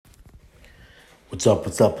What's up?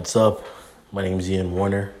 What's up? What's up? My name is Ian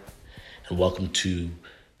Warner, and welcome to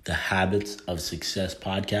the Habits of Success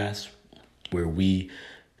podcast, where we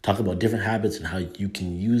talk about different habits and how you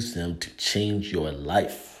can use them to change your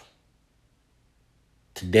life.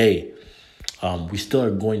 Today, we still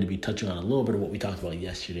are going to be touching on a little bit of what we talked about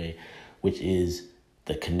yesterday, which is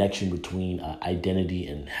the connection between identity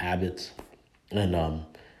and habits. And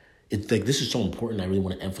it's like this is so important. I really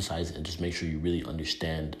want to emphasize it and just make sure you really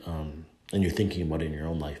understand and you're thinking about it in your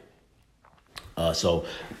own life. So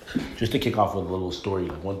just to kick off with a little story,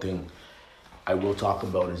 like one thing I will talk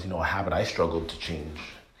about is, a habit I struggled to change.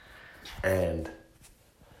 And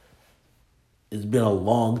it's been a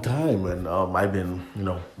long time, and I've been,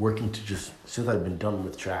 working to since I've been done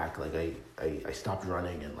with track, like I stopped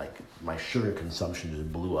running, and like my sugar consumption just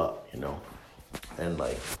blew up, and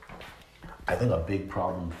like I think a big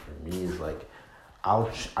problem for me is like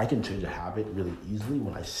I can change a habit really easily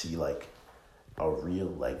when I see like a real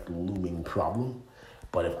like looming problem,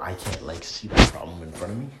 but if I can't like see the problem in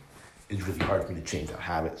front of me, it's really hard for me to change that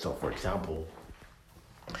habit. So for example,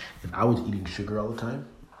 if I was eating sugar all the time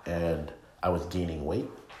and I was gaining weight,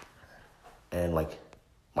 and like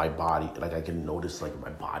my body, like I can notice like my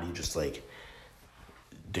body just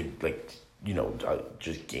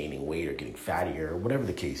just gaining weight or getting fattier or whatever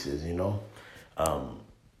the case is,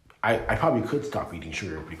 I probably could stop eating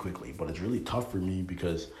sugar pretty quickly, but it's really tough for me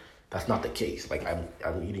because that's not the case. Like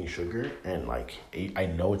I'm eating sugar, and like I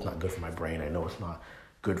know it's not good for my brain. I know it's not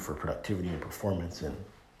good for productivity and performance, and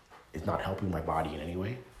it's not helping my body in any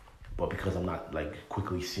way. But because I'm not like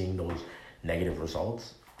quickly seeing those negative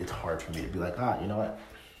results, it's hard for me to be like, you know what?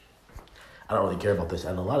 I don't really care about this.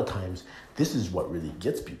 And a lot of times, this is what really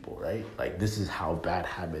gets people, right? Like this is how bad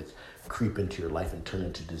habits creep into your life and turn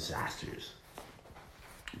into disasters.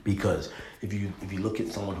 Because if you look at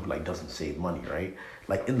someone who like doesn't save money, right?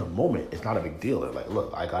 Like in the moment, it's not a big deal. They're like,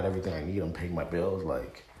 look, I got everything I need. I'm paying my bills.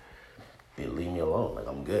 Like, they leave me alone. Like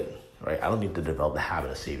I'm good, right? I don't need to develop the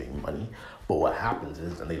habit of saving money. But what happens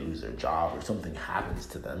is, then they lose their job or something happens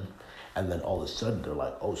to them, and then all of a sudden they're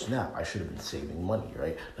like, oh snap, I should have been saving money,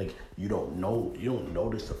 right? Like you don't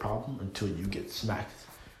notice the problem until you get smacked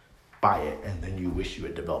by it, and then you wish you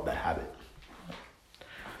had developed that habit.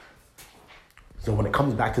 So when it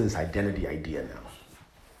comes back to this identity idea now,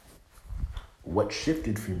 what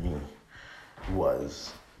shifted for me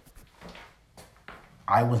was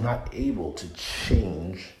I was not able to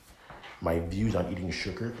change my views on eating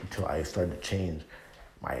sugar until I started to change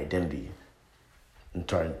my identity,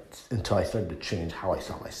 until I started to change how I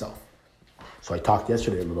saw myself. So I talked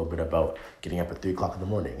yesterday a little bit about getting up at 3 o'clock in the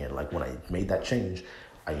morning, and like when I made that change,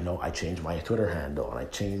 I changed my Twitter handle, and I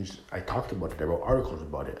talked about it. I wrote articles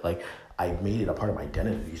about it. Like I made it a part of my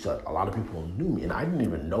identity, so a lot of people knew me, and I didn't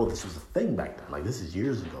even know this was a thing back then. Like this is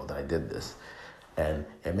years ago that I did this, and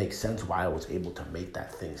it makes sense why I was able to make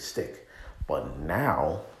that thing stick. But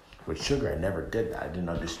now with sugar, I never did that. I didn't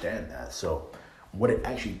understand that. So what it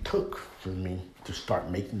actually took for me to start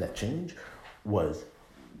making that change was,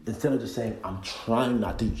 instead of just saying I'm trying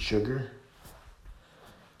not to eat sugar,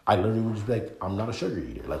 I literally would just be like, I'm not a sugar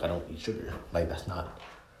eater. Like I don't eat sugar. Like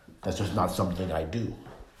that's just not something I do.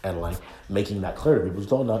 And like making that clear to people,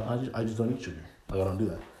 I just don't eat sugar. Like I don't do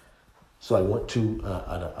that. So I went to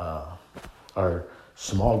our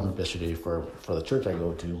small group yesterday for the church I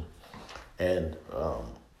go to, and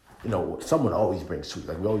someone always brings food.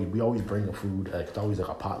 Like we always bring a food. Like, it's always like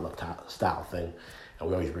a potluck style thing, and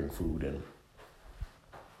we always bring food, and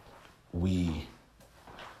we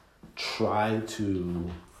try to.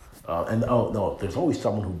 There's always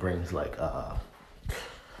someone who brings like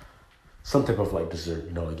some type of like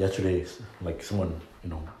dessert. Like yesterday, like someone,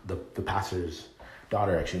 the pastor's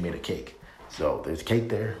daughter actually made a cake. So there's cake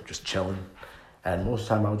there, just chilling. And most of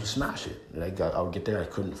the time I would just smash it. Like I would get there, I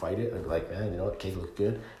couldn't fight it. I'd be like, man, what, cake looks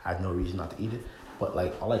good. I have no reason not to eat it. But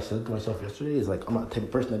like all I said to myself yesterday is like, I'm not the type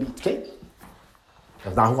of person that eats cake.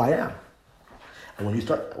 That's not who I am. And when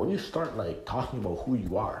you start like talking about who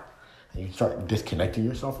you are, and you start disconnecting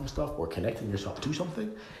yourself from stuff or connecting yourself to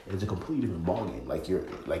something, it's a completely different ballgame. Like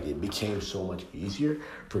it became so much easier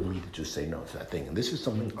for me to just say no to that thing. And this is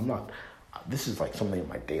something this is like something in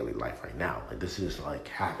my daily life right now. Like this is like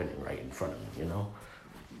happening right in front of me,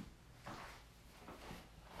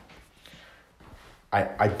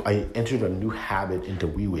 I entered a new habit into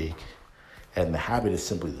WeWake, and the habit is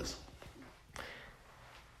simply this: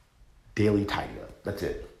 daily tidy up. That's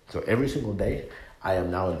it. So every single day, I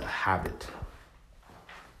am now in the habit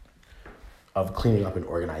of cleaning up and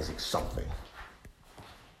organizing something.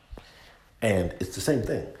 And it's the same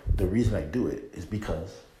thing. The reason I do it is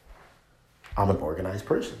because I'm an organized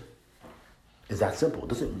person. It's that simple. It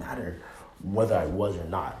doesn't matter whether I was or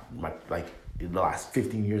not. In the last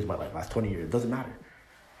 15 years of my life, last 20 years, it doesn't matter.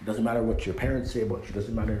 It doesn't matter what your parents say about you. It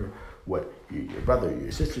doesn't matter what your brother,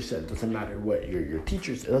 your sister said. It doesn't matter what your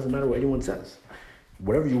teachers. It doesn't matter what anyone says.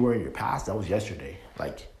 Whatever you were in your past, that was yesterday.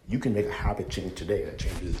 Like, you can make a habit change today that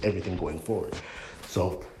changes everything going forward.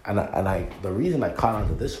 So, the reason I caught on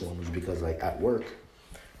to this one was because, like, at work,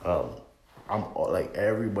 I'm like,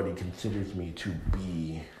 everybody considers me to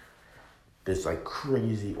be this like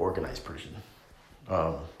crazy organized person.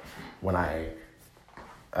 When I,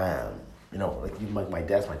 like my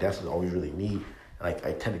desk is always really neat. Like,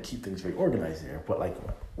 I tend to keep things very organized there. But like,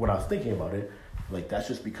 when I was thinking about it, like, that's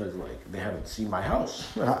just because like they haven't seen my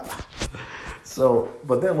house. So,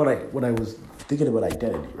 but then when I was thinking about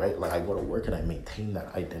identity, right? Like, I go to work and I maintain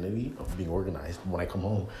that identity of being organized. When I come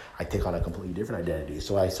home, I take on a completely different identity.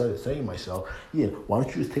 So I started saying to myself, yeah, why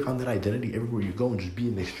don't you just take on that identity everywhere you go and just be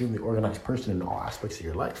an extremely organized person in all aspects of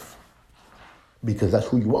your life? Because that's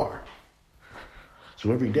who you are.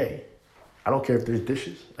 So every day, I don't care if there's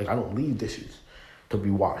dishes. Like, I don't leave dishes to be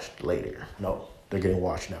washed later. No, they're getting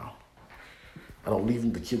washed now. I don't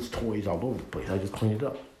leave the kids' toys all over the place. I just clean it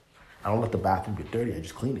up. I don't let the bathroom get dirty. I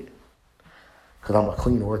just clean it. Because I'm a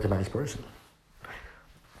clean, organized person.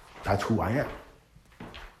 That's who I am.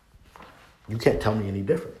 You can't tell me any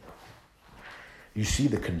different. You see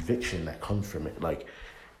the conviction that comes from it. Like,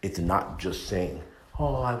 it's not just saying,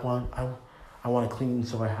 oh, I want to clean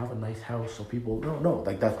so I have a nice house so people, no.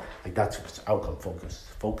 That's outcome focus.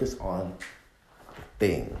 Focus on the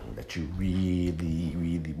thing that you really,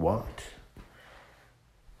 really want.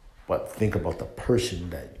 But think about the person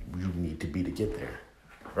that you need to be to get there,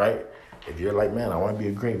 right? If you're like, man, I want to be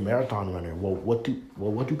a great marathon runner. Well, what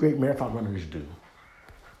do great marathon runners do?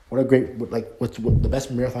 What's the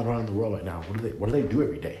best marathon runner in the world right now? What do they do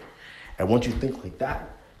every day? And once you think like that,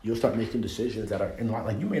 you'll start making decisions that are in line.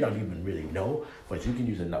 Like, you may not even really know, but you can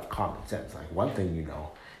use enough common sense. Like, one thing you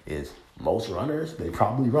know is most runners, they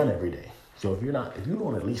probably run every day. So if you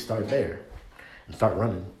don't at least start there and start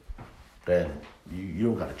running, then you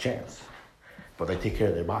don't got a chance. But they take care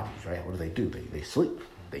of their bodies, right? What do? They sleep,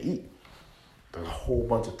 they eat. There's a whole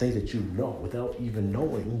bunch of things that you know without even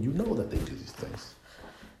knowing. You know that they do these things.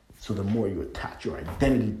 So the more you attach your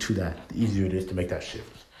identity to that, the easier it is to make that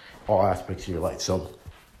shift. All aspects of your life. So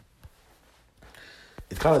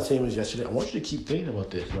it's kind of the same as yesterday. I want you to keep thinking about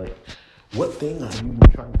this. Like, what thing are you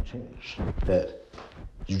trying to change that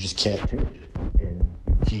you just can't change it? And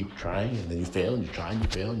you keep trying, and then you fail, and you try, and you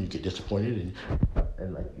fail, and you get disappointed,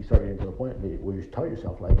 and like, you start getting to a point where you tell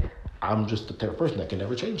yourself, like, I'm just the type of person that can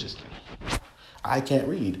never change this thing. I can't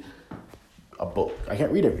read a book. I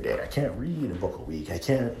can't read every day. I can't read a book a week. I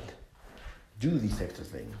can't do these types of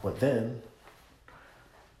things. But then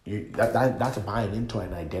that's buying into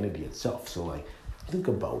an identity itself. So, like, think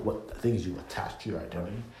about what things you attach to your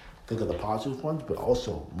identity. Think of the positive ones, but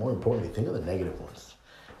also, more importantly, think of the negative ones.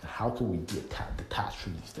 And how can we be detached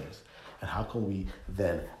from these things? And how can we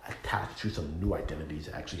then attach to some new identities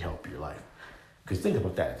that actually help your life? Because think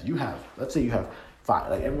about that. If let's say you have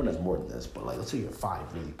 5, like, everyone has more than this, but like, let's say you have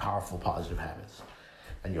 5 really powerful positive habits,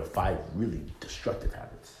 and you have 5 really destructive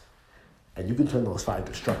habits. And you can turn those 5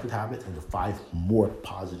 destructive habits into 5 more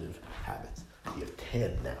positive habits. You have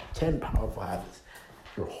 10 now, 10 powerful habits.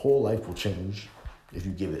 Your whole life will change if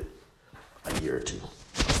you give it a year or two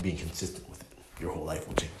of being consistent with it. Your whole life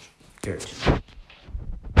will change. Guaranteed.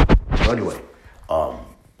 So anyway,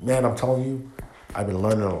 man, I'm telling you, I've been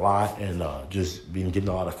learning a lot and just been getting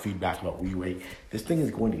a lot of feedback about WeWake. This thing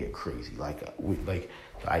is going to get crazy. Like the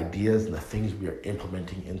ideas and the things we are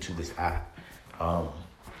implementing into this app.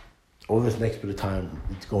 Over this next bit of time,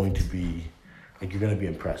 it's going to be, like, you're going to be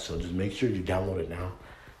impressed. So just make sure you download it now,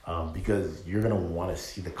 because you're going to want to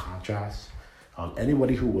see the contrast.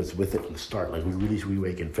 Anybody who was with it from the start, like, we released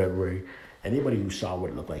WeWake in February. Anybody who saw what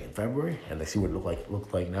it looked like in February and they see what it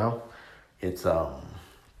looked like now, it's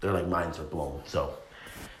they're like, minds are blown. So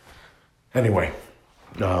anyway,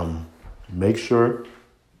 make sure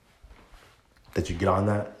that you get on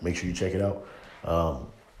that. Make sure you check it out.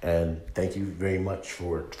 And thank you very much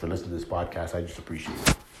for listening to this podcast. I just appreciate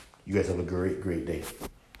it. You guys have a great day.